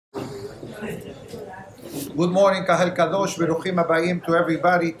Good morning, Kahal Kadosh, Beruchim Abayim to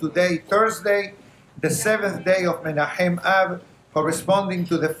everybody. Today, Thursday, the 7th day of Menachem Av, corresponding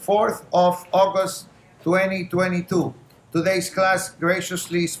to the 4th of August, 2022. Today's class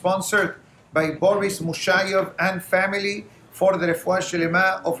graciously sponsored by Boris Mushayov and family for the Refuah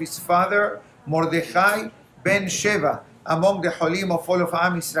Shelema of his father, Mordechai ben Sheva, among the Holim of all of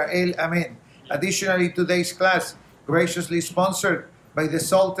Am Israel. Amen. Additionally, today's class graciously sponsored by the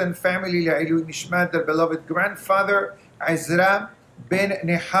Sultan family, Le'ilui Nishmat, their beloved grandfather, Ezra ben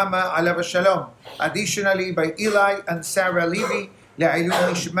Nehama alav shalom. Additionally, by Eli and Sara Levi,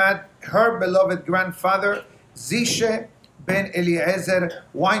 Le'ilui Nishmat, her beloved grandfather, Zishe ben Eliezer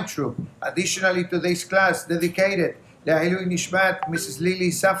Weintraub. Additionally, today's class dedicated Le'ilui Nishmat, Mrs. Lily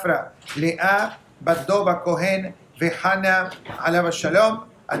Safra, Leah bat Dova Kohen, Vehana alav shalom.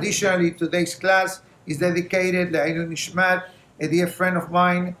 Additionally, today's class is dedicated Le'ilui Nishmat, a dear friend of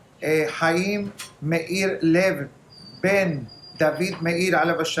mine, Haim Meir Lev ben David Meir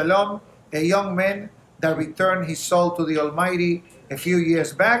alav shalom, a young man that returned his soul to the Almighty a few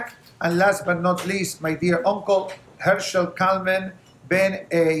years back. And last but not least, my dear uncle, Herschel Kalman ben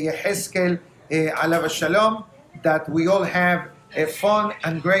Yeheskel alav shalom, that we all have fun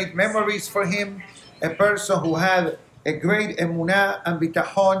and great memories for him, a person who had a great emunah and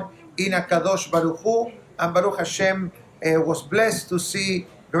bitachon in HaKadosh Baruch Hu, and Baruch Hashem was blessed to see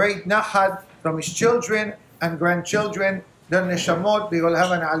great nachad from his children and grandchildren. Their neshamot, they will have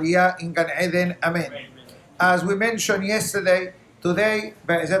an aliyah in Gan Eden. Amen. As we mentioned yesterday, today,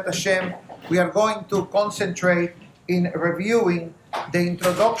 Be'ezat Hashem, we are going to concentrate in reviewing the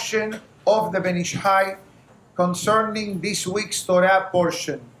introduction of the Ben Ish Chai concerning this week's Torah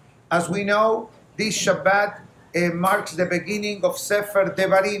portion. As we know, this Shabbat marks the beginning of Sefer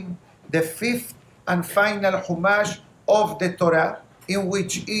Devarim, the fifth and final Chumash of the Torah, in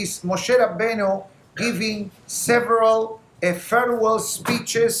which is Moshe Rabbeinu giving several farewell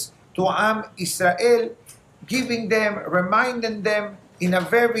speeches to Am Israel, giving them, reminding them in a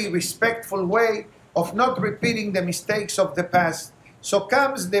very respectful way of not repeating the mistakes of the past. So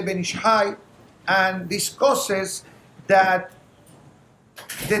comes the Ben Ish Chai and discusses that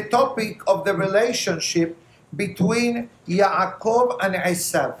the topic of the relationship between Yaakov and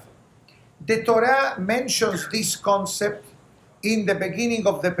Esav. The Torah mentions this concept in the beginning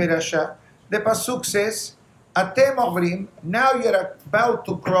of the parasha. The pasuk says, "Atem omrim," now you're about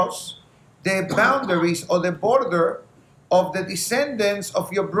to cross the boundaries or the border of the descendants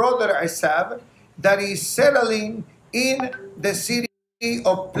of your brother Esav that is settling in the city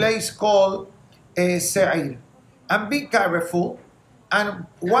of place called Seir. And be careful and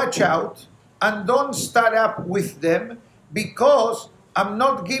watch out and don't start up with them, because I'm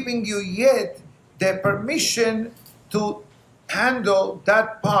not giving you yet the permission to handle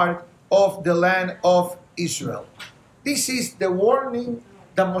that part of the land of Israel. This is the warning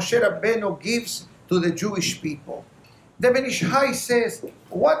that Moshe Rabbeinu gives to the Jewish people. The Ben Ish Chai says,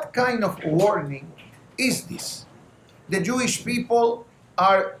 what kind of warning is this? The Jewish people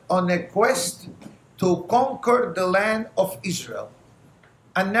are on a quest to conquer the land of Israel.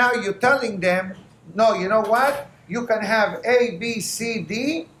 And now you're telling them, no, you know what? You can have A, B, C,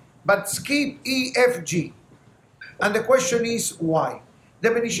 D, but skip E, F, G. And the question is, why?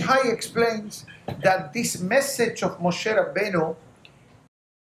 The Ben Ish Chai explains that this message of Moshe Rabbeinu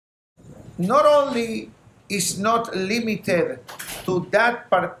not only is not limited to that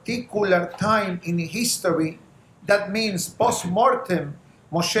particular time in history, that means post-mortem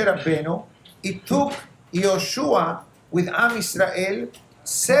Moshe Rabbeinu, it took Yoshua with Am Israel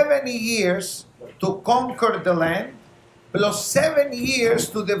 70 years to conquer the land, plus 7 years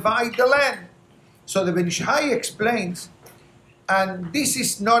to divide the land. So the Ben Ish Chai explains, and this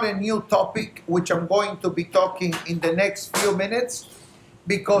is not a new topic which I'm going to be talking in the next few minutes,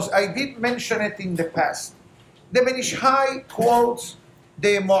 because I did mention it in the past. The Ben Ish Chai quotes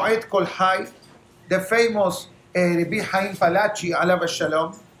the Moed Kol Hai, the famous Rabbi Chaim Palachi alav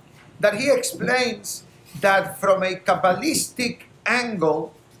shalom, that he explains that from a Kabbalistic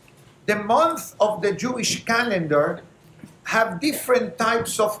angle, the month of the Jewish calendar have different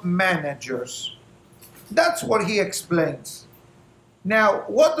types of managers. That's what he explains. Now,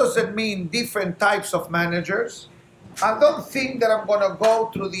 what does it mean, different types of managers? I don't think that I'm going to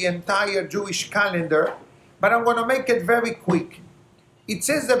go through the entire Jewish calendar, but I'm going to make it very quick. It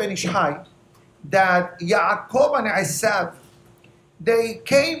says the Ben Ish Chai that Yaakov and Esav, they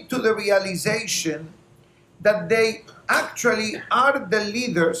came to the realization that they actually are the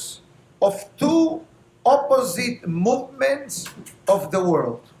leaders of two opposite movements of the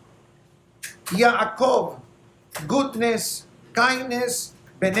world. Yaakov, goodness, kindness,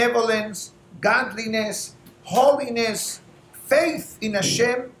 benevolence, godliness, holiness, faith in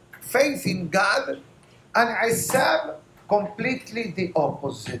Hashem, faith in God, and Esav completely the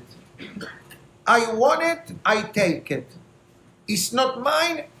opposite. I want it, I take it. It's not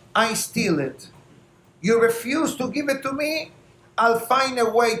mine, I steal it. You refuse to give it to me, I'll find a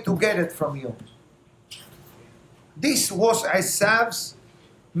way to get it from you. This was Esav's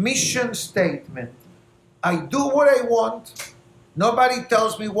mission statement. I do what I want, nobody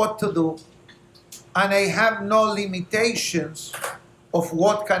tells me what to do, and I have no limitations of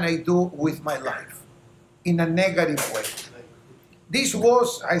what can I do with my life in a negative way. This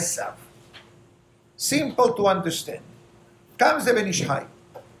was Esav. Simple to understand. Comes the Ben Ish Chai,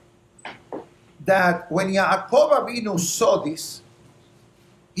 that when Yaakov Avinu saw this,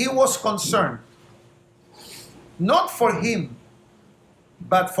 he was concerned, not for him,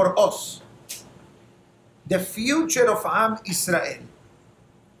 but for us, the future of Am Israel.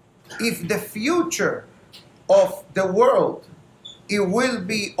 If the future of the world, it will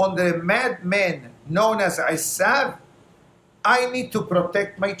be under a madman known as Esav, I need to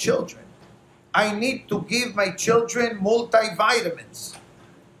protect my children. I need to give my children multivitamins.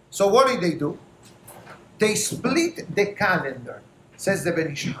 So what did they do? They split the calendar, says the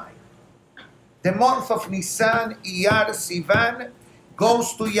Ben Ish Chai. The month of Nisan, Iyar, Sivan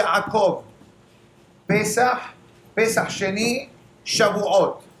goes to Yaakov. Pesach Sheni,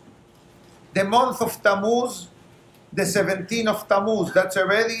 Shavuot. The month of Tammuz, the 17th of Tammuz, that's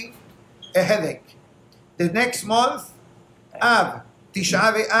already a headache. The next month, Av,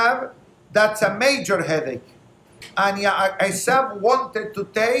 Tisha B'Av, that's a major headache. And Esav wanted to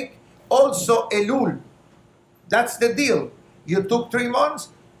take also Elul. That's the deal. You took 3 months,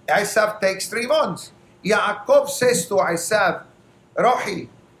 Esav takes 3 months. Yaakov says to Esav, Rohi,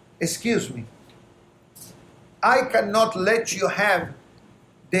 excuse me, I cannot let you have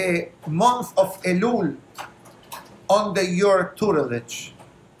the month of Elul under your tutelage.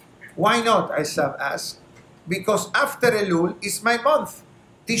 Why not? Esav asked. Because after Elul is my month,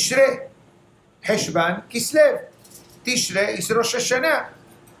 Tishrei. Heshvan, Kislev. Tishrei is Rosh Hashanah.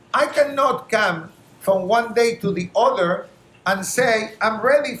 I cannot come from one day to the other and say, I'm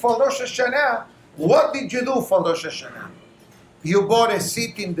ready for Rosh Hashanah. What did you do for Rosh Hashanah? You bought a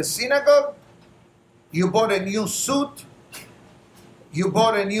seat in the synagogue? You bought a new suit? You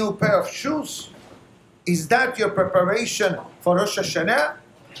bought a new pair of shoes? Is that your preparation for Rosh Hashanah?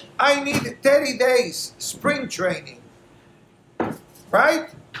 I need 30 days spring training. Right?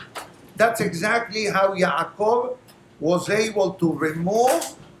 That's exactly how Yaakov was able to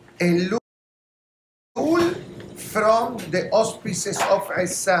remove Elul from the auspices of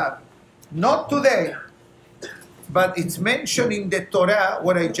Esav. Not today, but it's mentioned in the Torah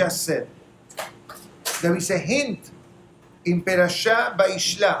what I just said. There is a hint in Perashah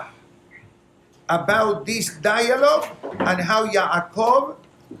Vayishlach about this dialogue and how Yaakov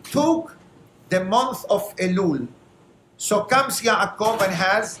took the month of Elul. So comes Yaakov and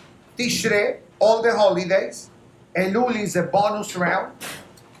has Tishrei, all the holidays. Elul is a bonus round.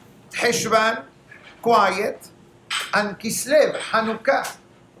 Heshvan, quiet. And Kislev, Hanukkah.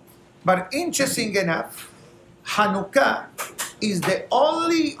 But interesting enough, Hanukkah is the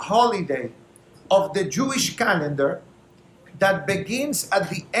only holiday of the Jewish calendar that begins at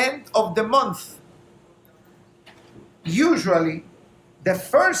the end of the month. Usually, the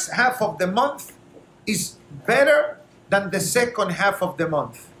first half of the month is better than the second half of the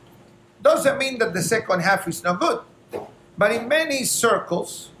month. Doesn't mean that the second half is not good. But in many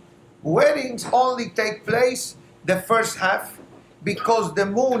circles, weddings only take place the first half because the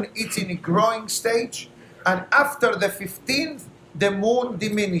moon is in a growing stage, and after the 15th, the moon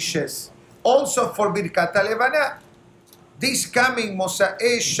diminishes. Also for Birkat HaLevana, this coming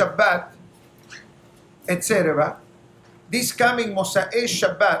Mosa'e Shabbat, etc., this coming Mosa'e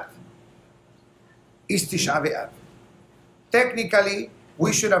Shabbat is Tisha B'Av. Technically,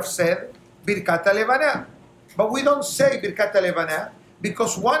 we should have said Birkat HaLevana, but we don't say Birkat HaLevana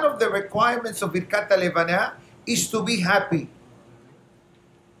because one of the requirements of Birkat HaLevana is to be happy.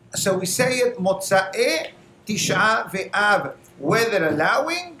 So we say it Motza'e Tisha B'Av, weather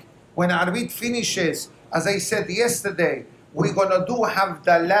allowing. When Arvit finishes, as I said yesterday, we're going to do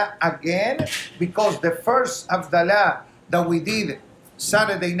Havdalah again because the first Havdalah that we did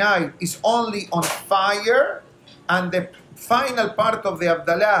Saturday night is only on fire, and the final part of the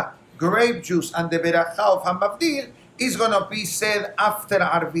Havdalah, grape juice and the Beracha of Hamavdil, is going to be said after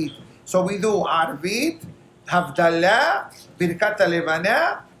Arvit. So we do Arvit, Havdalah, Birkat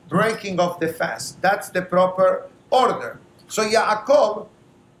HaLevana, breaking of the fast. That's the proper order. So Yaakov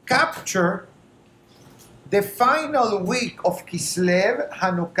captured the final week of Kislev,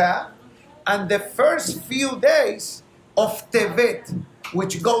 Hanukkah, and the first few days of Tevet,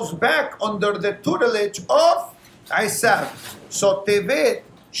 which goes back under the tutelage of Esav. So Tevet,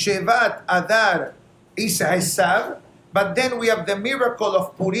 Shevat, Adar is Esav, but then we have the miracle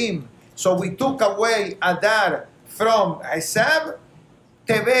of Purim. So we took away Adar from Esav.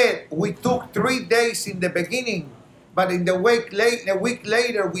 Tevet, we took 3 days in the beginning, but in a week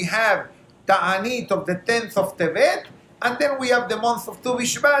later we have Ta'anit of the 10th of Tevet, and then we have the month of Tu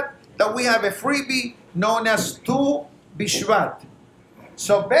Bishvat, that we have a freebie known as Tu Bishvat.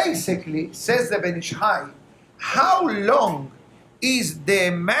 So basically, says the Ben Ish Hai, how long is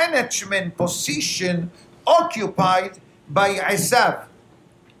the management position occupied by Esav?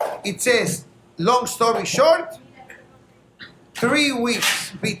 It says, long story short, 3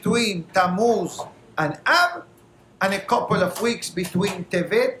 weeks between Tammuz and Av, and a couple of weeks between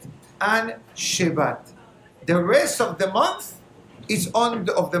Tevet and Shevat. The rest of the month is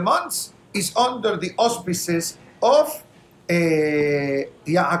under the auspices of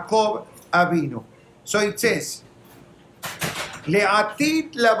Yaakov Avinu. So it says,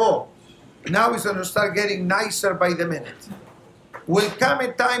 Le'atid labo. Now it's going to start getting nicer by the minute. Will come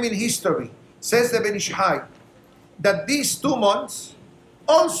a time in history, says the Ben Ish Hai, that these 2 months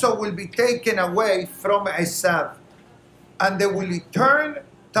also will be taken away from Esav, and they will return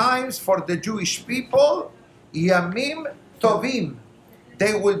times for the Jewish people, Yamim Tovim.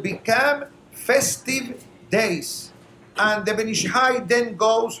 They will become festive days. And the Ben Ish Hai then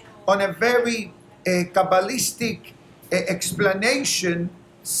goes on a very Kabbalistic explanation,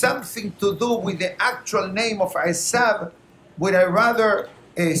 something to do with the actual name of Esav, would I rather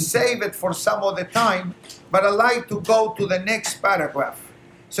save it for some other time, but I like to go to the next paragraph.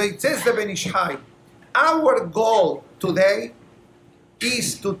 So it says the Ben Ish Hai, our goal today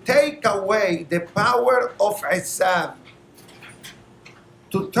is to take away the power of Esav,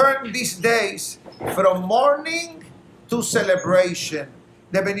 to turn these days from mourning to celebration.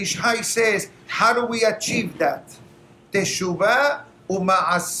 The Ben Ish Hai says, how do we achieve that? Teshuvah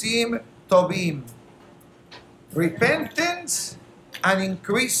u'ma'asim tovim. Repentance and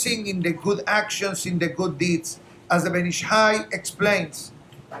increasing in the good actions, in the good deeds. As the Ben Ish Hai explains,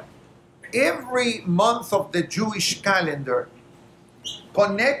 every month of the Jewish calendar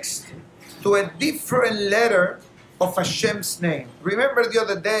connects to a different letter of Hashem's name. Remember the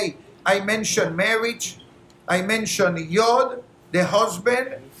other day I mentioned marriage, I mentioned Yod, the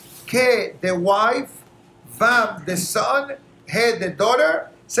husband, Ke, the wife, Vav, the son, He, the daughter.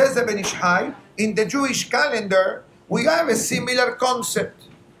 Says the Ben Ish Hai, in the Jewish calendar, we have a similar concept.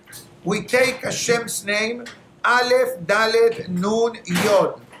 We take Hashem's name, Aleph, Dalet, Nun,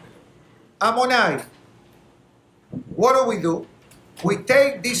 Yod. Amonai. What do? We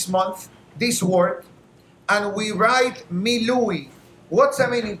take this month, this word, and we write Milui. What's the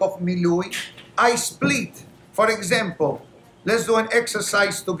meaning of Milui? I split. For example, let's do an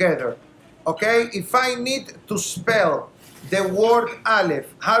exercise together. Okay? If I need to spell the word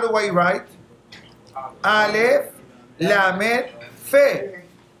Aleph, how do I write? Aleph, Lamed, Fe.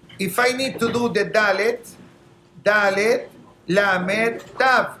 If I need to do the Dalet, Dalet, Lamed,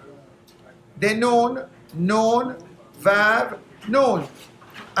 Tav. The Nun, Nun, Vav, Nun.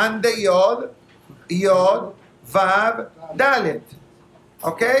 And the Yod, Yod, Vav, Dalet.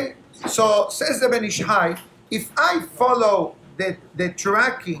 Okay? So, says the Ben Ish Hai, if I follow the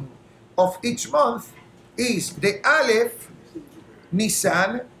tracking of each month, is the Aleph,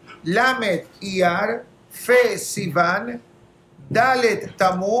 Nisan, Lamed, Iyar, Fe, Sivan, Dalet,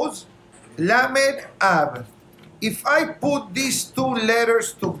 Tammuz, Lamed, Ab. If I put these 2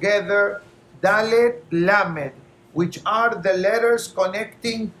 letters together, Dalet, Lamed, which are the letters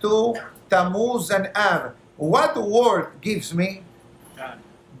connecting to Tammuz and Ab, what word gives me?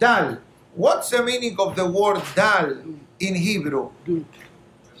 Dal. What's the meaning of the word dal in Hebrew?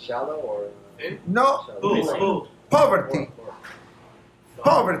 Shallow or? No. Shallow. Poverty.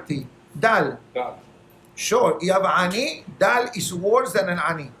 Poverty. Dal. Sure. You have ani. Dal is worse than an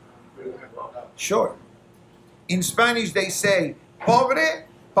ani. Sure. In Spanish they say pobre,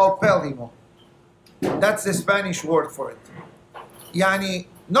 paupérrimo. That's the Spanish word for it. Yani,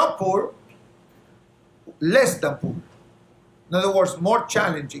 not poor, less than poor. In other words, more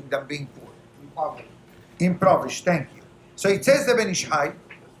challenging than being poor. Impoverished, thank you. So it says the Ben Ish Hai,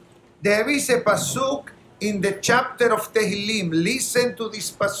 there is a pasuk in the chapter of Tehillim. Listen to this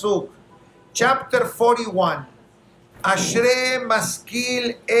pasuk. Chapter 41. Ashrei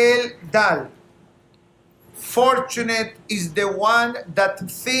maskil el dal. Fortunate is the one that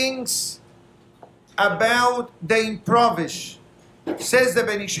thinks about the impoverished. Says the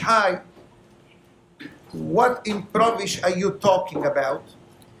Ben Ish Hai, what in Provish are you talking about?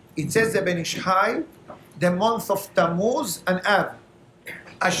 It says the Ben Ish Chai, the month of Tammuz and Av.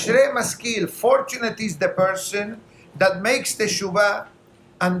 Ashrei Maskil, fortunate is the person that makes teshuvah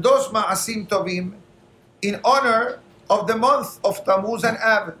and does ma'asim tovim in honor of the month of Tammuz and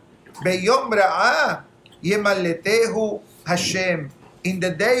Av. Beyom ra'ah yemalletehu Hashem. In the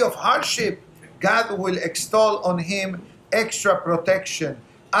day of hardship, God will extol on him extra protection.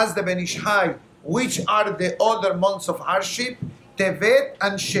 As the Ben Ish Chai, which are the other months of hardship? Tevet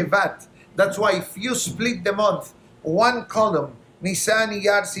and Shevat. That's why if you split the month, one column, Nisan,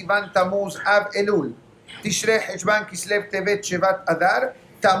 Iyar, Sivan, Tammuz, Av, Elul, Tishrei, Heshvan, Kislev, Tevet, Shevat, Adar.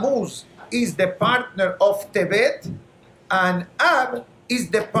 Tammuz is the partner of Tevet, and Av is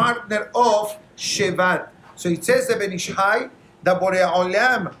the partner of Shevat. So it says the Ben Ish Chai, the Borei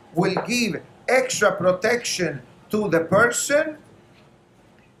Olam will give extra protection to the person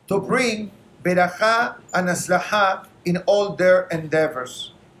to bring beracha and aslaha in all their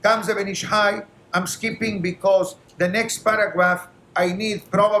endeavors. Comes the Ben Ish Chai. I'm skipping because the next paragraph I need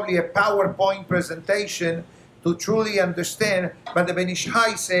probably a PowerPoint presentation to truly understand. But the Ben Ish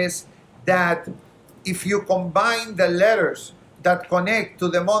Chai says that if you combine the letters that connect to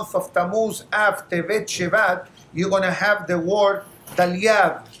the month of Tammuz, Av, Tevet, Shevat, you're going to have the word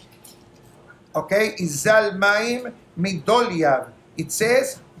Dalyav. Okay? Izal Maim Midolyav. It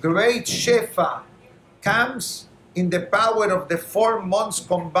says great Shefa comes in the power of the 4 months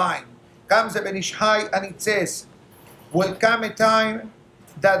combined. Comes the Ben Ish Chai and it says, will come a time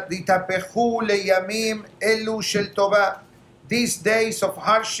that Itapechu leyamim elu shel tova. These days of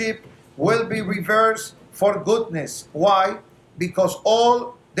hardship will be reversed for goodness. Why? Because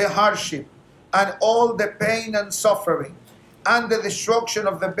all the hardship and all the pain and suffering and the destruction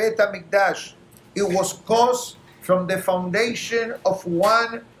of the Beit HaMikdash, it was caused from the foundation of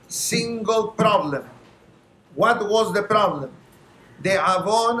one single problem. What was the problem? The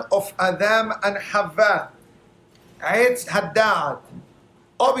avon of Adam and Havva. Eitz Hadda'at.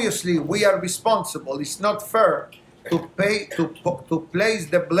 Obviously, we are responsible. It's not fair to place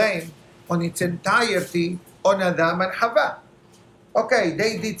the blame on its entirety on Adam and Havva. Okay,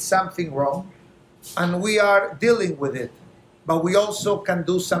 they did something wrong, and we are dealing with it. But we also can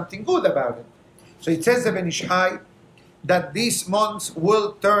do something good about it. So it says the Ben Ish Chai that these months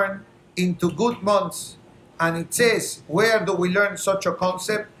will turn into good months. And it says, where do we learn such a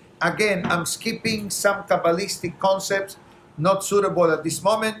concept? Again, I'm skipping some Kabbalistic concepts not suitable at this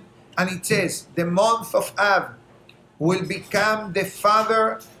moment. And it says, the month of Av will become the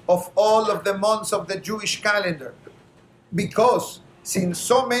father of all of the months of the Jewish calendar. Because since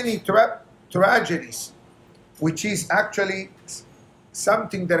so many tragedies, which is actually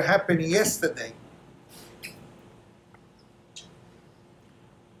something that happened yesterday.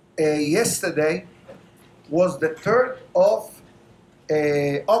 Yesterday was the 3rd of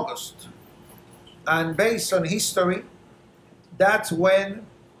August. And based on history, that's when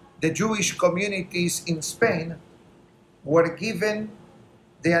the Jewish communities in Spain were given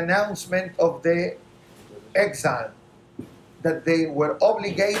the announcement of the exile, that they were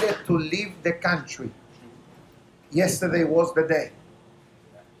obligated to leave the country. Yesterday was the day.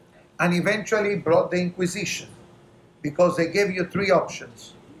 And eventually brought the Inquisition, because they gave you 3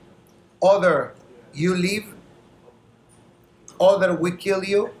 options. Either you leave, either we kill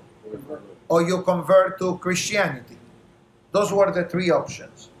you, or you convert to Christianity. Those were the 3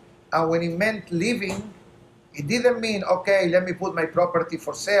 options. And when it meant leaving, it didn't mean, okay, let me put my property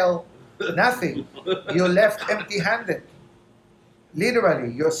for sale. Nothing. You left empty-handed.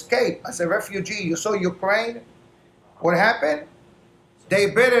 Literally, you escaped as a refugee. You saw Ukraine. What happened? They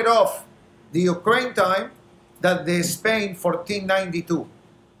better off the Ukraine time than the Spain 1492.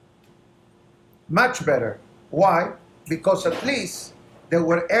 Much better. Why? Because at least there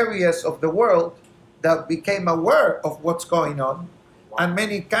were areas of the world that became aware of what's going on, and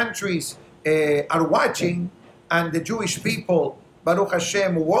many countries are watching, and the Jewish people, Baruch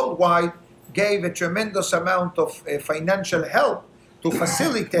Hashem, worldwide, gave a tremendous amount of financial help to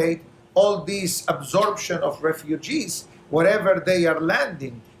facilitate all this absorption of refugees wherever they are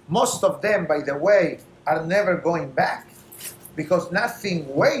landing. Most of them, by the way, are never going back, because nothing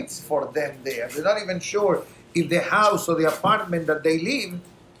waits for them there. They're not even sure if the house or the apartment that they live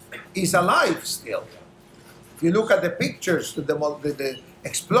is alive still. If you look at the pictures, the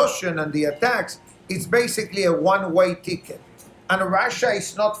explosion and the attacks, it's basically a one-way ticket. And Russia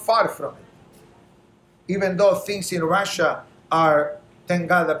is not far from it. Even though things in Russia are, thank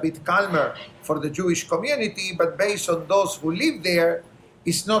God, a bit calmer for the Jewish community, but based on those who live there,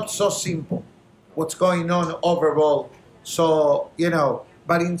 it's not so simple what's going on overall. So,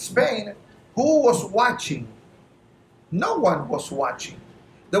 but in Spain, Who was watching? No one was watching.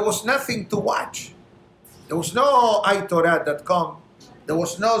 There was nothing to watch. There was no iTorah.com. There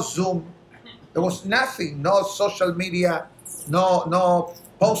was no Zoom. There was nothing. No social media. No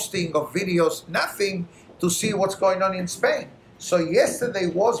posting of videos. Nothing to see what's going on in Spain. So yesterday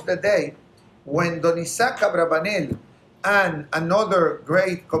was the day when Don Isaac Abravanel and another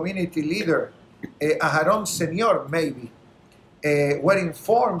great community leader, Aharon Senior maybe, were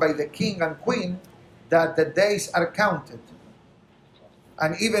informed by the king and queen that the days are counted.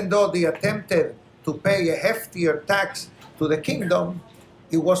 And even though they attempted to pay a heftier tax to the kingdom,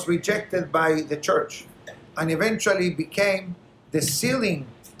 it was rejected by the church and eventually became the sealing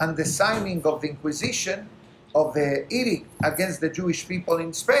and the signing of the Inquisition of the edict against the Jewish people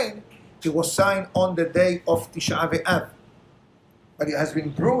in Spain. It was signed on the day of Tisha B'Av. But it has been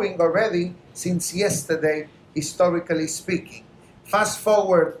brewing already since yesterday, historically speaking. Fast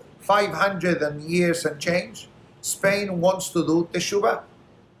forward 500 years and change, Spain wants to do Teshuvah.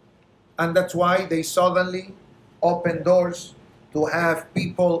 And that's why they suddenly open doors to have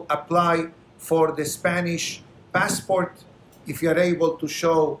people apply for the Spanish passport. If you're able to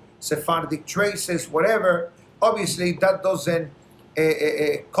show Sephardic traces, whatever, obviously that doesn't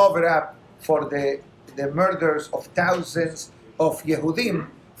cover up for the murders of thousands of Yehudim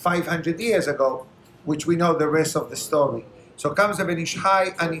 500 years ago, which we know the rest of the story. So comes the Ben Ish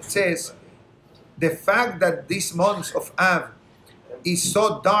Chai and it says, the fact that this month of Av is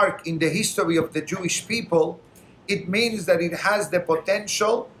so dark in the history of the Jewish people, it means that it has the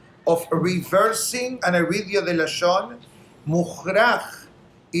potential of reversing, and I read you the Lashon, Mukhrach,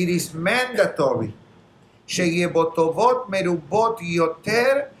 it is mandatory, שיהיה בו טובות מרובות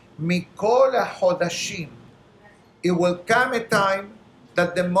יותר מכל החודשים. It will come a time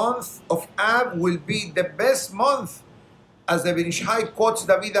that the month of Av will be the best month, as the Ben Ish Chai quotes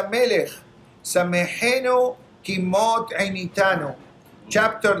David HaMelech, Samechenu kimot einitanu,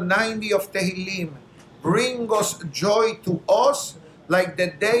 chapter 90 of Tehillim, bring us joy to us like the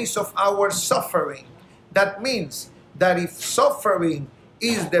days of our suffering. That means that if suffering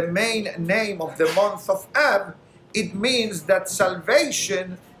is the main name of the month of Av, it means that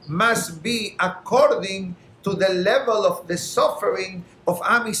salvation must be according to the level of the suffering of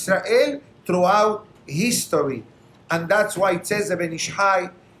Am Israel throughout history. And that's why it says, Ben Ish Chai,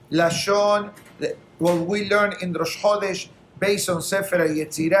 Lashon, what we learn in Rosh Chodesh, based on Safra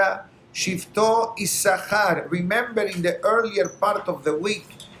Yetzirah, Shivto Issachar. Remember in the earlier part of the week,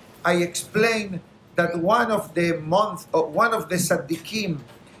 I explained that one of the Tzaddikim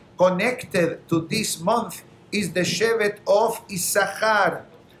connected to this month is the Shevet of Issachar.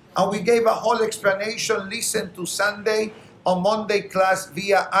 And we gave a whole explanation. Listen to Sunday on Monday class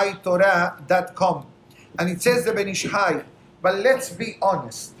via iTorah.com. And it says the Ben Ish Chai, but let's be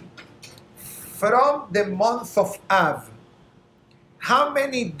honest. From the month of Av, how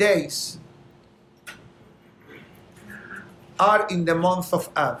many days are in the month of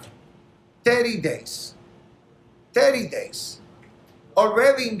Av? 30 days. 30 days.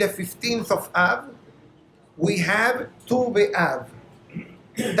 Already in the 15th of Av, we have Tu B'Av.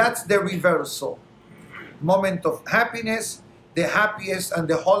 That's the reversal. Moment of happiness, the happiest and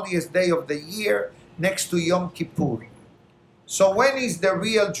the holiest day of the year next to Yom Kippur. So when is the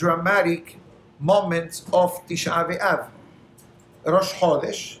real dramatic moment of Tisha B'Av? Rosh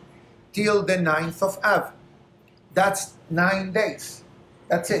Chodesh till the 9th of Av. That's 9 days.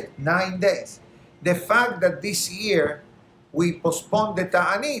 That's it, 9 days. The fact that this year we postponed the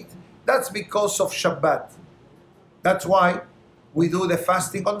Ta'anit, that's because of Shabbat. That's why we do the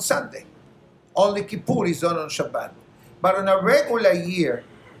fasting on Sunday. Only Kippur is done on Shabbat. But on a regular year,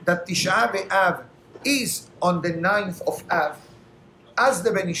 that Tisha B'Av is on the 9th of Av, as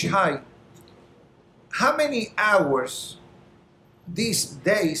the Ben Ish Chai, how many hours these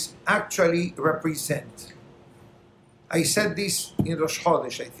days actually represent? I said this in Rosh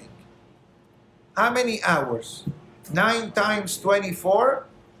Chodesh, I think. How many hours? 9 times 24,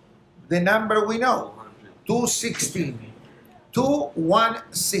 the number we know, 216.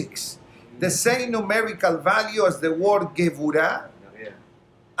 216. The same numerical value as the word Devora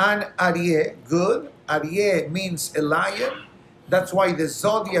and Aryeh, good. Aryeh means a lion. That's why the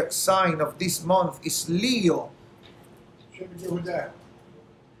zodiac sign of this month is Leo.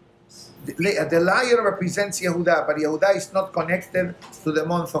 The lion represents Yehuda, but Yehuda is not connected to the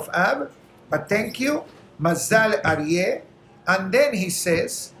month of Av. But thank you, Mazal Aryeh. And then he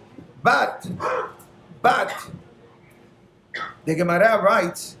says, but, the Gemara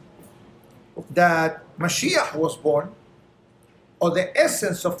writes that Mashiach was born, or the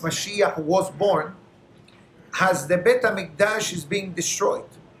essence of Mashiach was born, as the Bet HaMikdash is being destroyed.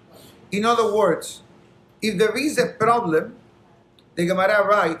 In other words, if there is a problem, the Gemara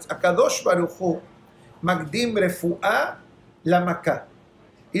writes, Akadosh Baruch Hu magdim refu'ah lamaka.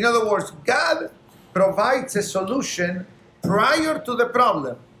 In other words, God provides a solution prior to the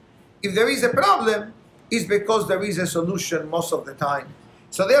problem. If there is a problem, it's because there is a solution most of the time.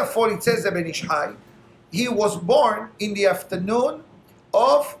 So therefore, it says the Ben Ish Chai, he was born in the afternoon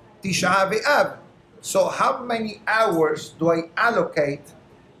of Tisha B'Av. So how many hours do I allocate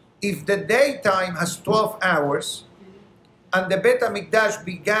if the daytime has 12 hours and the Bet HaMikdash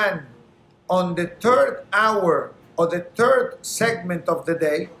began on the third hour or the third segment of the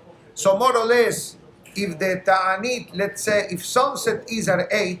day? So more or less, if the Ta'anit, let's say, if sunset is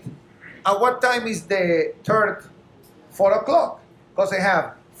at 8, at what time is the third? 4 o'clock. Because they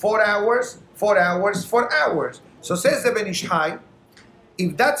have 4 hours, 4 hours, 4 hours. So says the Ben Ish Chai,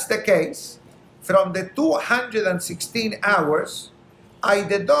 if that's the case, from the 216 hours, I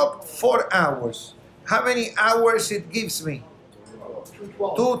deduct 4 hours. How many hours it gives me?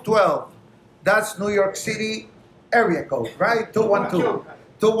 212. That's New York City area code, right? 212.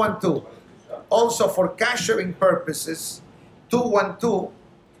 212. Also for cashering purposes, 212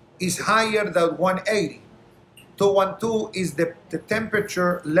 is higher than 180. 212 is the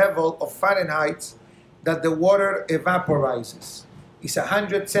temperature level of Fahrenheit that the water evaporizes. It's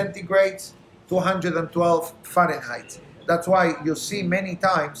 100 centigrades, 212 Fahrenheit. That's why you see many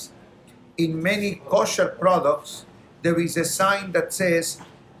times in many kosher products, there is a sign that says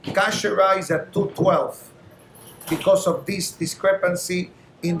kasherize at 212 because of this discrepancy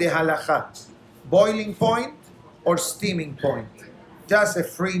in the halakha. Boiling point or steaming point. Just a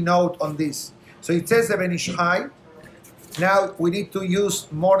free note on this. So it says the Ben Ish Chai. Now we need to use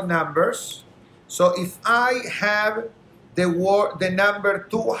more numbers. So if I have the number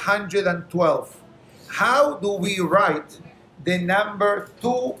 212, how do we write the number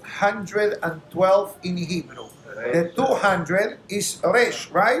 212 in Hebrew? The 200 is Resh,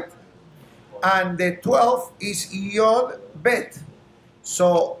 right? And the 12 is Yod Bet.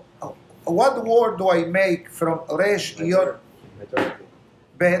 So what word do I make from Resh, Yod,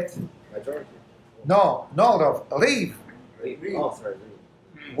 Bet? No, Rav, Riv.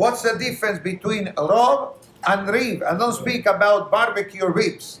 What's the difference between Rav and Riv? And don't speak about barbecue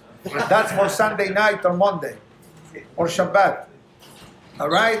ribs. That's for Sunday night or Monday or Shabbat. All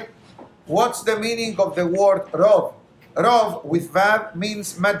right? What's the meaning of the word Rav? Rav with Vav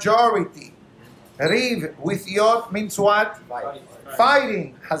means majority. Riv with Yod means what?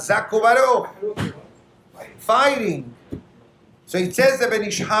 Fighting. Hazaku Baruch. Fighting. So it says the Ben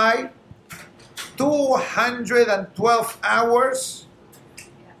Ish Chai, 212 hours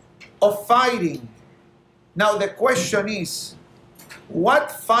of fighting. Now the question is,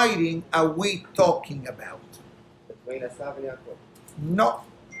 what fighting are we talking about? No.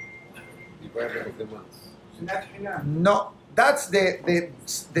 No. That's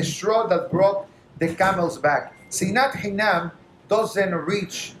the straw that brought the camel's back. Sinat Hinam doesn't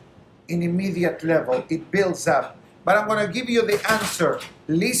reach an immediate level. It builds up. But I'm going to give you the answer.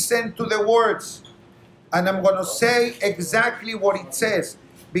 Listen to the words. And I'm going to say exactly what it says.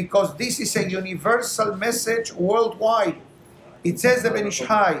 Because this is a universal message worldwide. It says the Ben Ish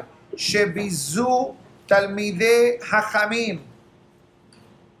Chai, Shebizu Talmidei Hachamim.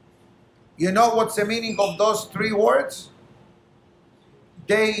 You know what's the meaning of those 3 words?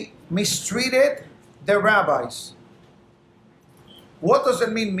 They mistreated the rabbis. What does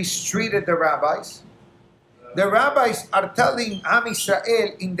it mean, mistreated the rabbis? The rabbis are telling Am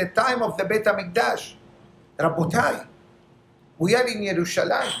Israel in the time of the Bet HaMikdash, Rabotai, we are in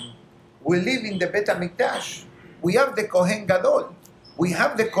Yerushalayim. We live in the Bet HaMikdash. We have the Kohen Gadol. We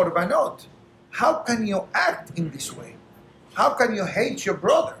have the Korbanot. How can you act in this way? How can you hate your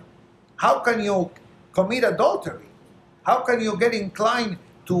brother? How can you commit adultery? How can you get inclined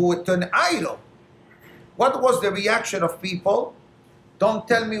to an idol? What was the reaction of people? Don't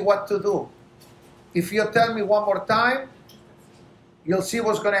tell me what to do. If you tell me one more time, you'll see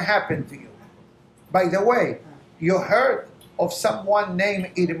what's going to happen to you. By the way, you heard of someone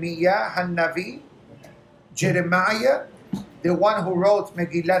named Irmiyah HaNavi, Jeremiah, the one who wrote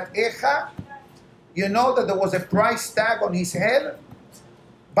Megillat Echa. You know that there was a price tag on his head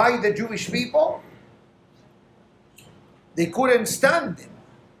by the Jewish people. They couldn't stand him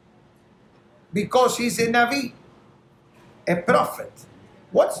because he's a Navi, a prophet.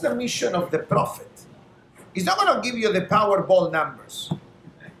 What's the mission of the prophet? He's not going to give you the Powerball numbers.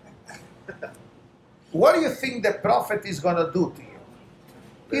 What do you think the prophet is going to do to you?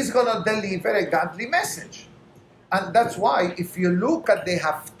 He's going to deliver a godly message. And that's why if you look at the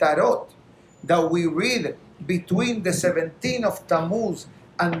Haftarot that we read between the 17th of Tammuz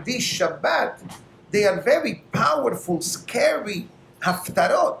and this Shabbat, they are very powerful, scary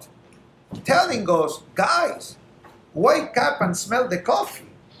haftarot, telling us, guys, wake up and smell the coffee.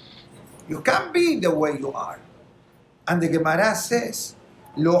 You can't be the way you are. And the Gemara says,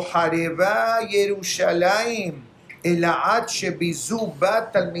 Lo hareva Yerushalayim ela'ad shebizu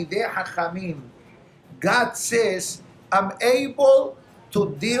bat talmidei hachamim. God says, I'm able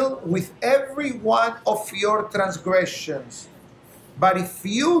to deal with every one of your transgressions. But if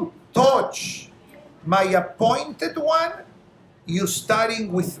you touch my appointed one, you're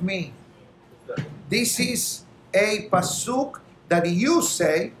starting with me. This is a pasuk that you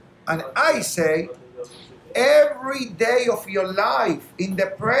say and I say every day of your life in the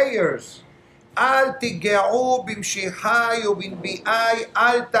prayers. Al tiga'u bimshihai ubinbi'ai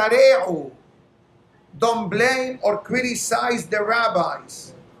al tare'u. Don't blame or criticize the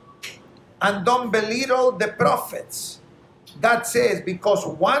rabbis. And don't belittle the prophets. That says, because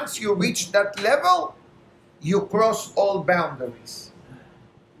once you reach that level, you cross all boundaries.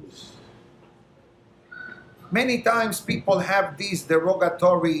 Many times people have this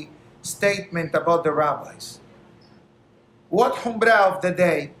derogatory statement about the rabbis. What humbra of the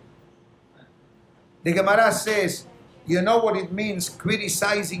day? The Gemara says, you know what it means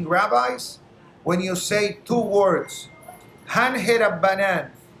criticizing rabbis? When you say two words, Hanhe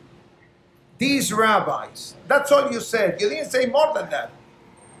Rabbanan, these rabbis. That's all you said. You didn't say more than that.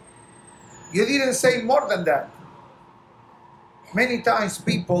 You didn't say more than that. Many times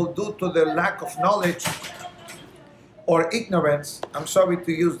people, due to the lack of knowledge or ignorance, I'm sorry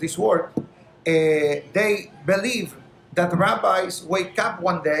to use this word, they believe that rabbis wake up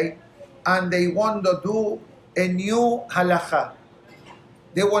one day and they want to do a new halacha.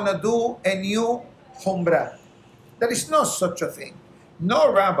 They want to do a new humbra. There is no such a thing.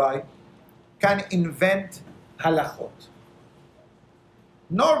 No rabbi can invent halachot.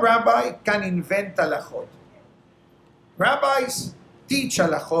 No rabbi can invent halachot. Rabbis teach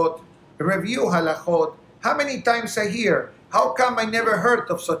halachot, review halachot. How many times I hear, how come I never heard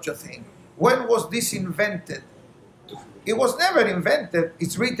of such a thing? When was this invented? It was never invented.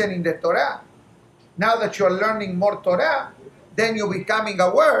 It's written in the Torah. Now that you are learning more Torah, then you're becoming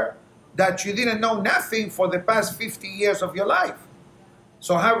aware that you didn't know nothing for the past 50 years of your life.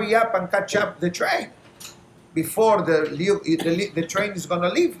 So hurry up and catch up the train before the train is going to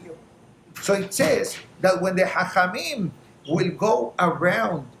leave you. So it says that when the Hachamim will go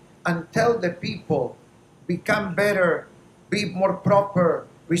around and tell the people, become better, be more proper,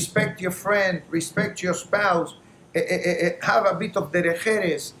 respect your friend, respect your spouse, have a bit of derech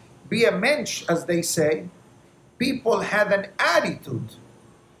eretz, be a mensch, as they say, people had an attitude.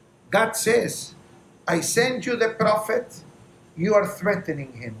 God says, I send you the prophet, you are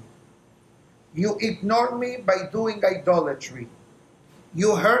threatening him. You ignore me by doing idolatry.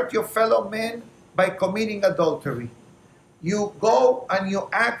 You hurt your fellow men by committing adultery. You go and you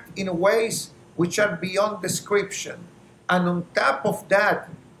act in ways which are beyond description. And on top of that,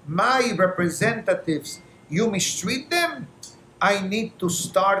 my representatives, you mistreat them, I need to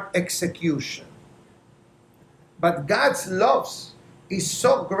start execution. But God's love is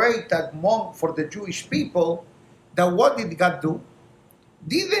so great for the Jewish people that what did God do?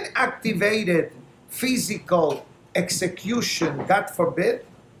 Didn't activate physical execution, God forbid,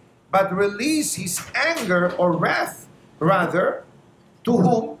 but release his anger or wrath, rather, to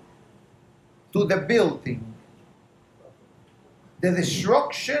whom? To the building. The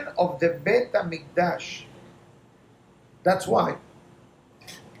destruction of the Bet HaMikdash. That's why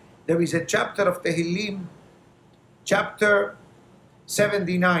there is a chapter of Tehillim, chapter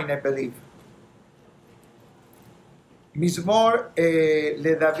 79, I believe. Mizmor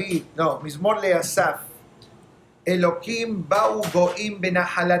Mizmor leAsaf. Elokim ba'u go'im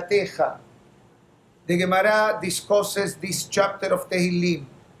benahalatecha. The Gemara discusses this chapter of Tehillim.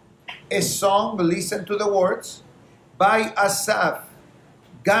 A song, listen to the words, by Asaf.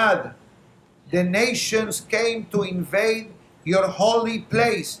 God, the nations came to invade your holy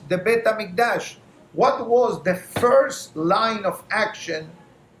place, the Bet HaMikdash. What was the first line of action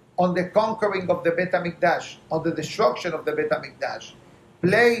on the conquering of the Bet HaMikdash, on the destruction of the Bet HaMikdash?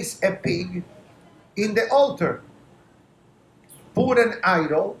 Place a pig in the altar. Put an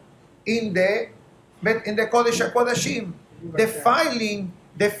idol in the Kodesh HaKodashim, defiling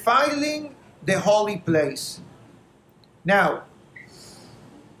the holy place. Now,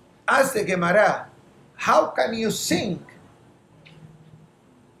 ask the Gemara, how can you sing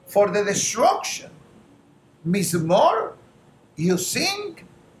for the destruction? Mizmor, you sing?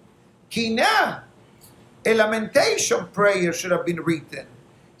 Kina, a lamentation prayer should have been written.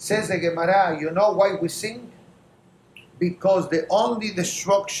 Says the Gemara, you know why we sing? because the only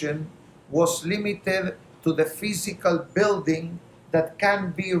destruction was limited to the physical building that can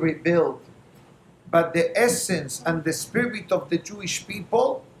be rebuilt. But the essence and the spirit of the Jewish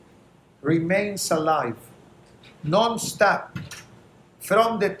people remains alive, non-stop,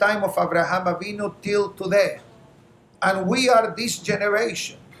 from the time of Abraham Avinu till today. And we are this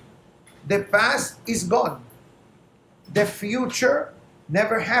generation. The past is gone. The future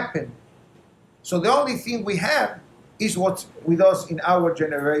never happened. So the only thing we have is what's with us in our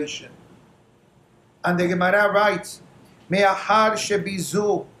generation. And the Gemara writes, Me'achar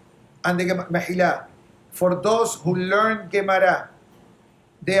shebizu, and the Mehila, for those who learn Gemara,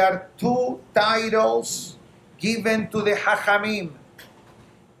 there are two titles given to the Hachamim.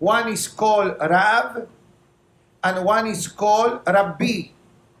 One is called Rav, and one is called Rabbi.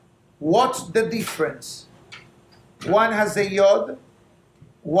 What's the difference? One has a Yod,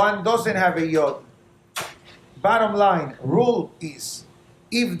 one doesn't have a Yod. Bottom line, rule is,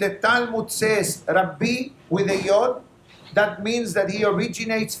 if the Talmud says Rabbi with a Yod, that means that he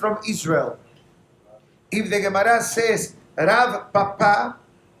originates from Israel. If the Gemara says Rav Papa,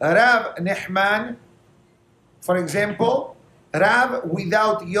 Rav Nehman, for example, Rav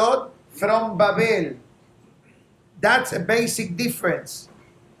without Yod from Babel. That's a basic difference.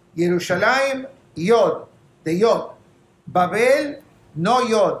 Yerushalayim, Yod, the Yod. Babel, no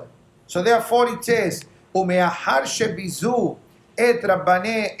Yod. So therefore it says, Umeachar shebizu et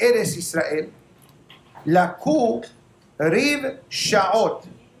Rabbanei Eretz Israel, Laku Riv Shaot.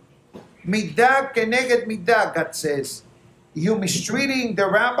 Midah keneged midah, God says. You mistreating the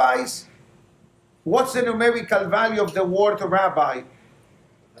rabbis? What's the numerical value of the word rabbi?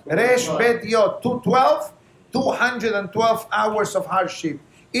 Resh Bet Yod, 212, 212 hours of hardship.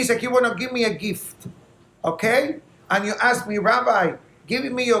 It's like you want to give me a gift, okay? And you ask me, Rabbi, give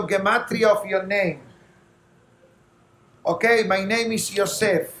me your gematria of your name. Okay, my name is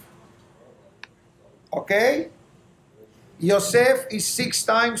Yosef. Okay? Yosef is 6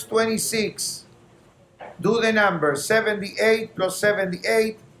 times 26. Do the number. 78 plus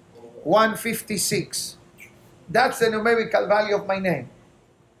 78, 156. That's the numerical value of my name.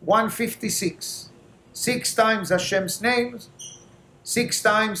 156. 6 times Hashem's names. 6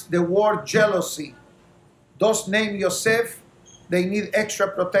 times the word jealousy. Those named Yosef, they need extra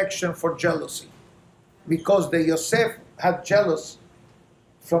protection for jealousy. Because the Yosef had jealous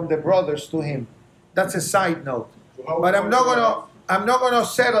from the brothers to him. That's a side note. But I'm not gonna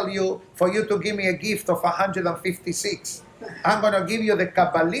settle you for you to give me a gift of 156. I'm gonna give you the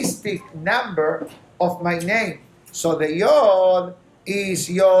Kabbalistic number of my name. So the Yod is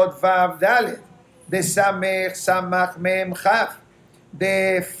Yod Vav Dalet. The Samech Samach Mem Chaf.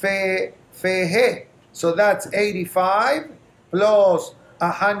 The Fe He. So that's 85 plus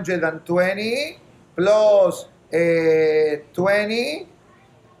 120 plus 20.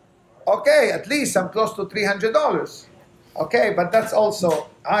 Okay, at least I'm close to $300. Okay, but that's also,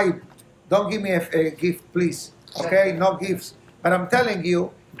 don't give me a gift, please. Okay, no gifts. But I'm telling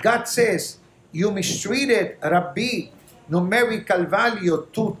you, God says, you mistreated Rabbi, numerical value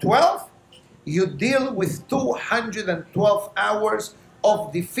 212, you deal with 212 hours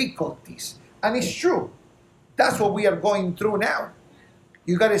of difficulties. And it's true. That's what we are going through now.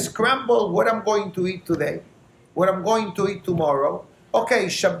 You got to scramble what I'm going to eat today, what I'm going to eat tomorrow. Okay,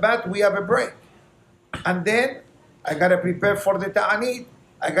 Shabbat, we have a break. And then I got to prepare for the Ta'anit.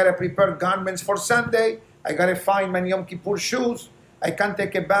 I got to prepare garments for Sunday. I got to find my Yom Kippur shoes. I can't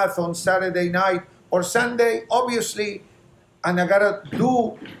take a bath on Saturday night or Sunday, obviously. And I got to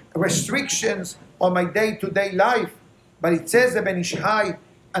do restrictions on my day-to-day life. But it says the Ben Ish Hai,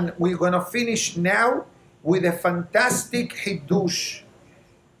 and we're going to finish now with a fantastic Hiddush.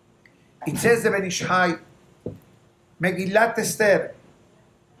 It says the Ben Ish Hai, Megillat Esther.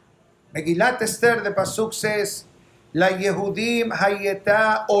 Megillat Esther, the Pasuk says, La Yehudim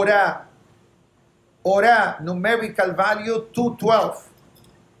Hayeta Ora. Ora, numerical value 212.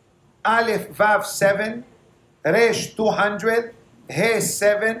 Aleph Vav 7. Resh 200. He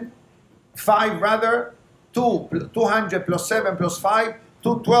 7. 5 rather. 200 plus 7 plus 5.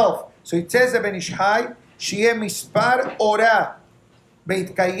 212. So it says the Ben Ish Hai, Shie Mispar Ora.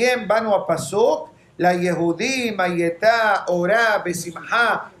 Beitkayem Banu Apasuk. ליהודים הייתה אורה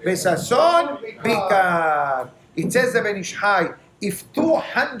בשמחה בששון ביקר. It says the Ben Ish Hai, if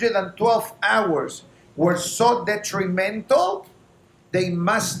 212 hours were so detrimental, they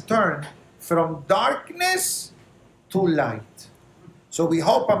must turn from darkness to light. So we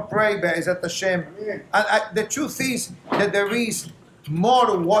hope and pray, Be'ezat Hashem. And the truth is that there is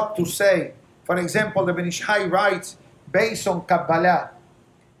more what to say. For example, the Ben Ish Hai writes, based on Kabbalah,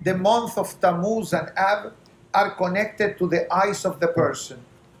 the month of Tammuz and Av are connected to the eyes of the person.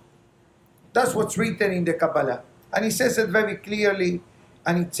 That's what's written in the Kabbalah. And he says it very clearly,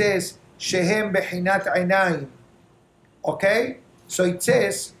 and it says, Shehem behinat einayim. Okay? So it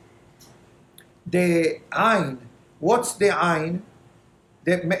says, the ayn. What's the ayn?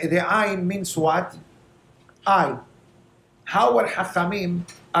 The ayn means what? Eye. How our Hachamim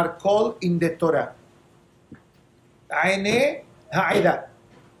are called in the Torah. Aynei ha'ida.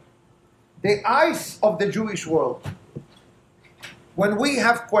 The eyes of the Jewish world. When we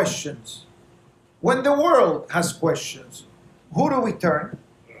have questions, when the world has questions, who do we turn?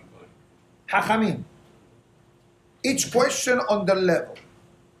 Hachamim. Each question on the level.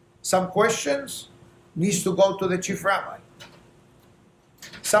 Some questions needs to go to the chief rabbi.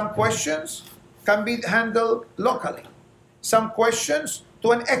 Some questions can be handled locally. Some questions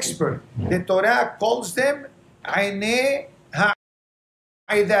to an expert. The Torah calls them Aynei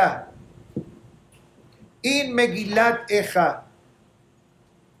ha'ida. In Megillat Echa.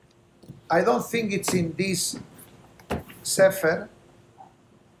 I don't think it's in this Sefer.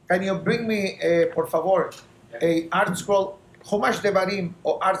 Can you bring me, por favor, a art scroll? Chumash Devarim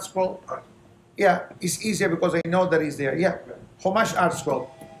or art scroll? Yeah, it's easier because I know that it's there. Yeah, Chumash art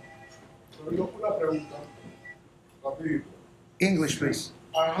scroll. English, please.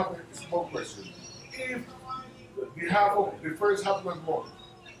 I have a small question. If the half of the first half of the month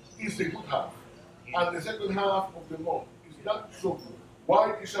is the good half, and the second half of the month is not so good,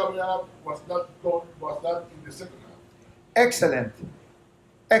 why Tisha B'Av was not in the second half? Excellent.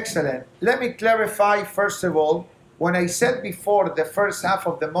 Excellent. Let me clarify first of all, when I said before the first half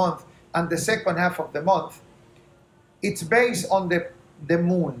of the month and the second half of the month, it's based on the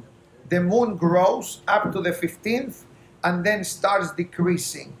moon. The moon grows up to the 15th and then starts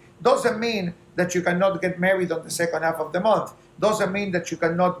decreasing. Doesn't mean that you cannot get married on the second half of the month. Doesn't mean that you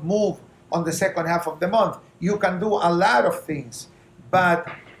cannot move on the second half of the month. You can do a lot of things. But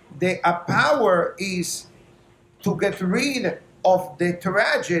the power is to get rid of the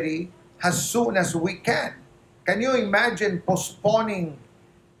tragedy as soon as we can. Can you imagine postponing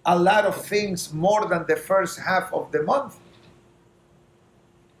a lot of things more than the first half of the month?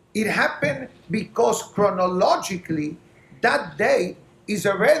 It happened because chronologically that day is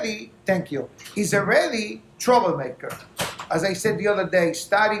already, thank you, is already troublemaker. As I said the other day,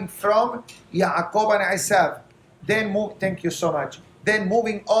 starting from Yaakov and Esav, then move, thank you so much, then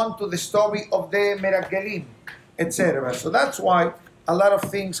moving on to the story of the Meragelim, etc. So that's why a lot of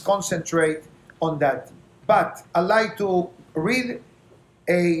things concentrate on that. But I like to read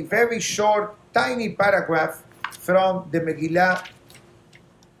a very short, tiny paragraph from the Megillah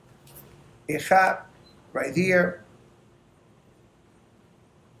Echa, right here.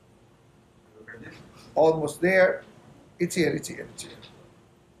 Almost there. It's here, it's here, it's here.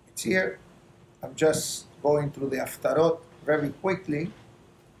 It's here. I'm just going through the Haftarot very quickly.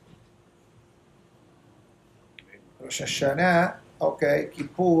 Rosh Hashanah, okay,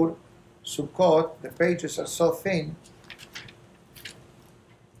 Kippur, Sukkot, the pages are so thin.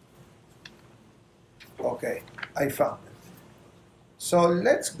 Okay, I found it. So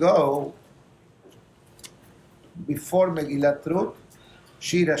let's go before Megillat Ruth,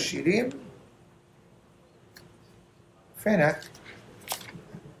 Shir HaShirim, Fenach,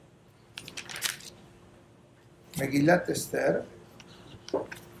 Megillat Esther.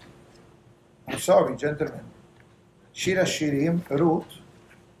 I'm sorry, gentlemen. Shir HaShirim, Ruth.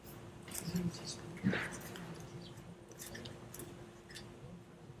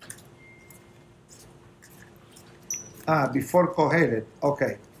 Before Kohelet.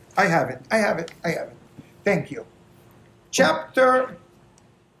 Okay. I have it. Thank you. Chapter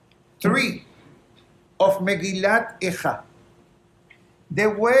 3 of Megillat Echa. The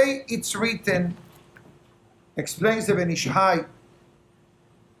way it's written, explains the Ben Ish Hai,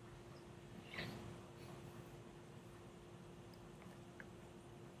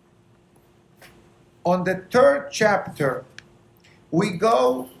 on the third chapter, we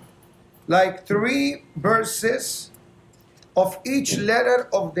go like 3 verses of each letter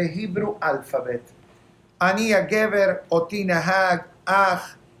of the Hebrew alphabet. Ani Gever, Oti Nahag,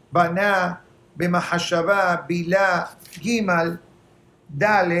 Ach, Bana, B'machashava, Bila, Gimal,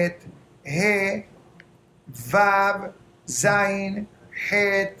 Dalet, He, Vav, Zain,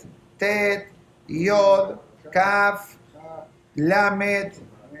 Het, Tet, Yod, Kaf, Lamed,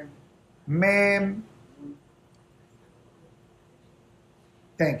 Mem.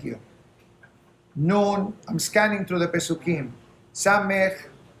 Thank you. Nun, I'm scanning through the Pesukim. Samech.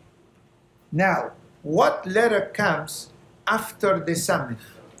 Now, what letter comes after the Samech?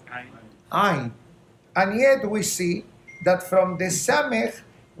 Ain. And yet we see that from the Samech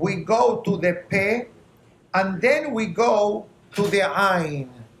we go to the Pe, And then we go to the Ain.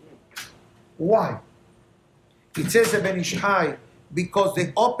 Why? It says the Ben Ish Chai, because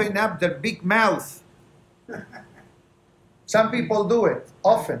they open up their big mouth. Some people do it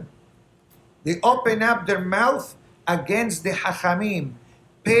often. They open up their mouth against the Hachamim.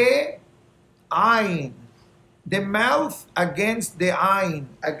 Pe Ain. The mouth against the Ain,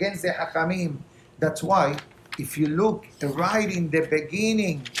 against the Hachamim. That's why, if you look right in the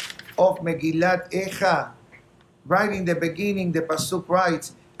beginning of Megillat Echa, right in the beginning, the Pasuk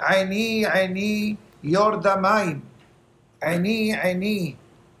writes, Ani, Ani, Yordamayim. Ani, Ani.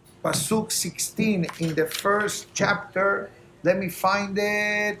 Pasuk 16 in the first chapter. Let me find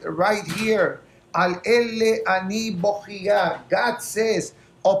it right here. Al ele ani bochia. God says,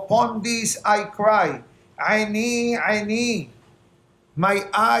 upon this I cry. Ani, Ani. My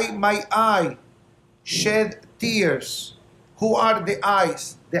eye, shed tears. Who are the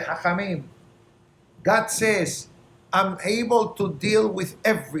eyes? The Hachamim. God says, I'm able to deal with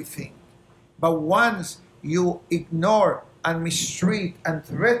everything. But once you ignore and mistreat and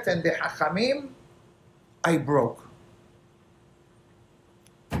threaten the Hachamim, I broke.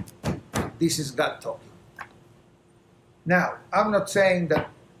 This is God talking. Now, I'm not saying that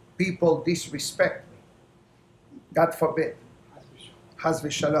people disrespect me. God forbid. Haz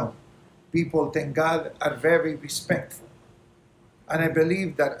v'shalom. People, thank God, are very respectful. And I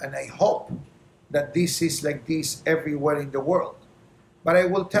believe that, and I hope that this is like this everywhere in the world. But I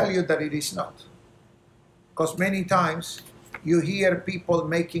will tell you that it is not. Because many times you hear people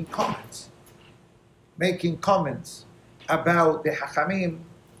making comments about the Hachamim,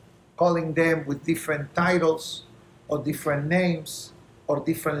 calling them with different titles or different names or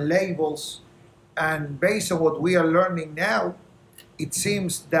different labels. And based on what we are learning now, it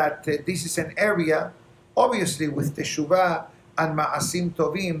seems that this is an area, obviously with Teshuvah and Ma'asim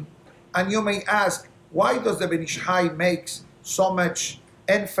Tovim. And you may ask, why does the Ben Ish Chai makes so much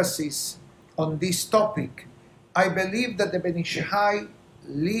emphasis on this topic? I believe that the Ben Ish Chai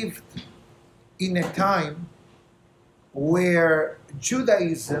lived in a time where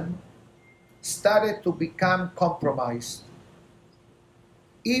Judaism started to become compromised.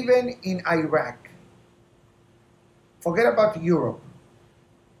 Even in Iraq. Forget about Europe.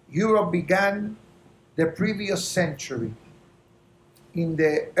 Europe began the previous century, in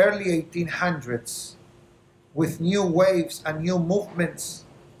the early 1800s, with new waves and new movements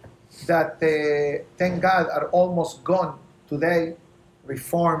that, thank God, are almost gone today.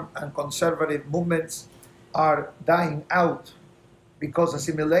 Reform and conservative movements are dying out because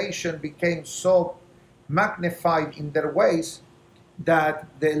assimilation became so magnified in their ways that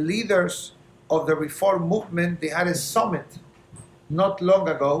the leaders of the reform movement, they had a summit not long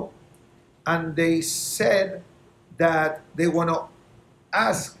ago, and they said that they want to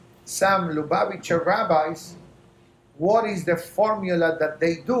ask some Lubavitcher rabbis what is the formula that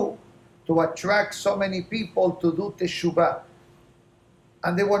they do to attract so many people to do teshuvah.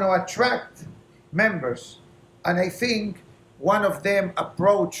 And they want to attract members. And I think one of them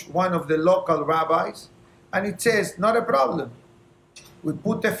approached one of the local rabbis, and it says, not a problem. We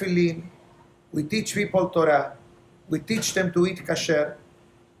put tefillin, we teach people Torah, we teach them to eat kasher.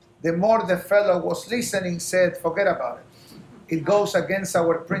 The more the fellow was listening, said, forget about it. It goes against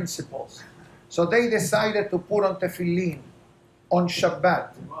our principles. So they decided to put on tefillin on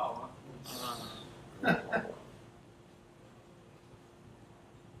Shabbat.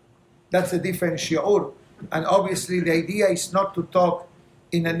 That's a different shi'ur. And obviously the idea is not to talk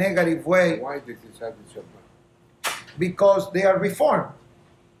in a negative way. Why did this happen Shabbat? Because they are reformed.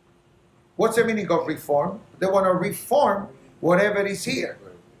 What's the meaning of reform? They want to reform whatever is here.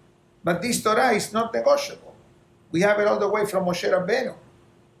 But this Torah is not negotiable. We have it all the way from Moshe Rabbeinu.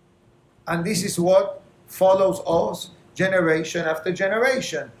 And this is what follows us generation after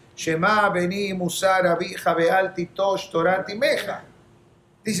generation. Shema beni musar abicha ve'al titosh Torah timecha.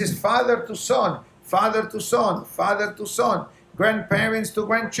 This is father to son, father to son, father to son, grandparents to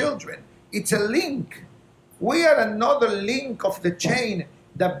grandchildren. It's a link. We are another link of the chain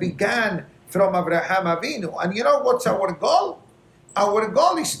that began from Abraham Avinu. And you know what's our goal? Our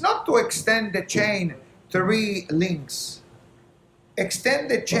goal is not to extend the chain 3 links.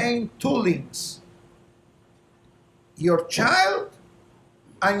 Extend the chain 2 links. Your child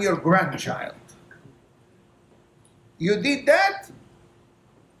and your grandchild. You did that,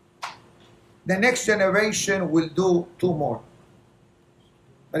 the next generation will do 2 more.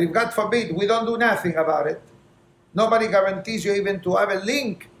 But if God forbid, we don't do nothing about it, nobody guarantees you even to have a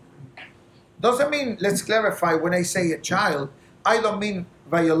link. Doesn't mean, let's clarify, when I say a child, I don't mean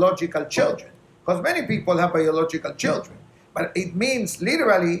biological children, because many people have biological children, but it means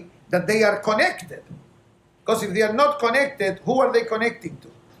literally that they are connected. Because if they are not connected, who are they connecting to?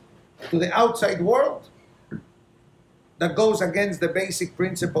 To the outside world? That goes against the basic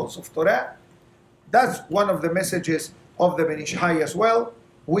principles of Torah. That's one of the messages of the Ben Ish Chai as well.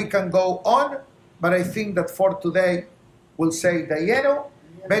 We can go on, but I think that for today, we'll say Dayenu,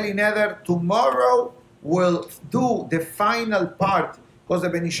 Beli Neder. Tomorrow we'll do the final part, because the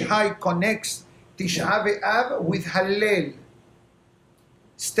Ben Ish Chai connects Tisha B'Av with Hallel.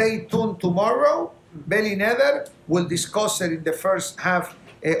 Stay tuned tomorrow. Beli Neder, we'll discuss it in the first half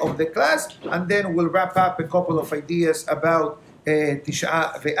of the class, and then we'll wrap up a couple of ideas about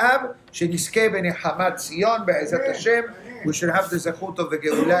Tisha B'Av. שנזכה בנחמת ציון בעזרת השם. We should have the זכות of the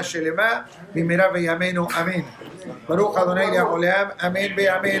גאולה שלמה במהרה בימינו אמן. ברוך אדוני לעולם אמן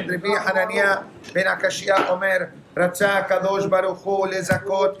ואמן. רבי חנניה בן הקשיא אומר, רצה הקדוש ברוך הוא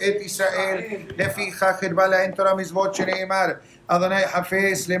לזכות את ישראל, לפיכך הרבה להם תורה מצוות שנאמר, אדוני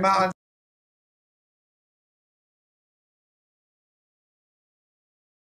חפש למען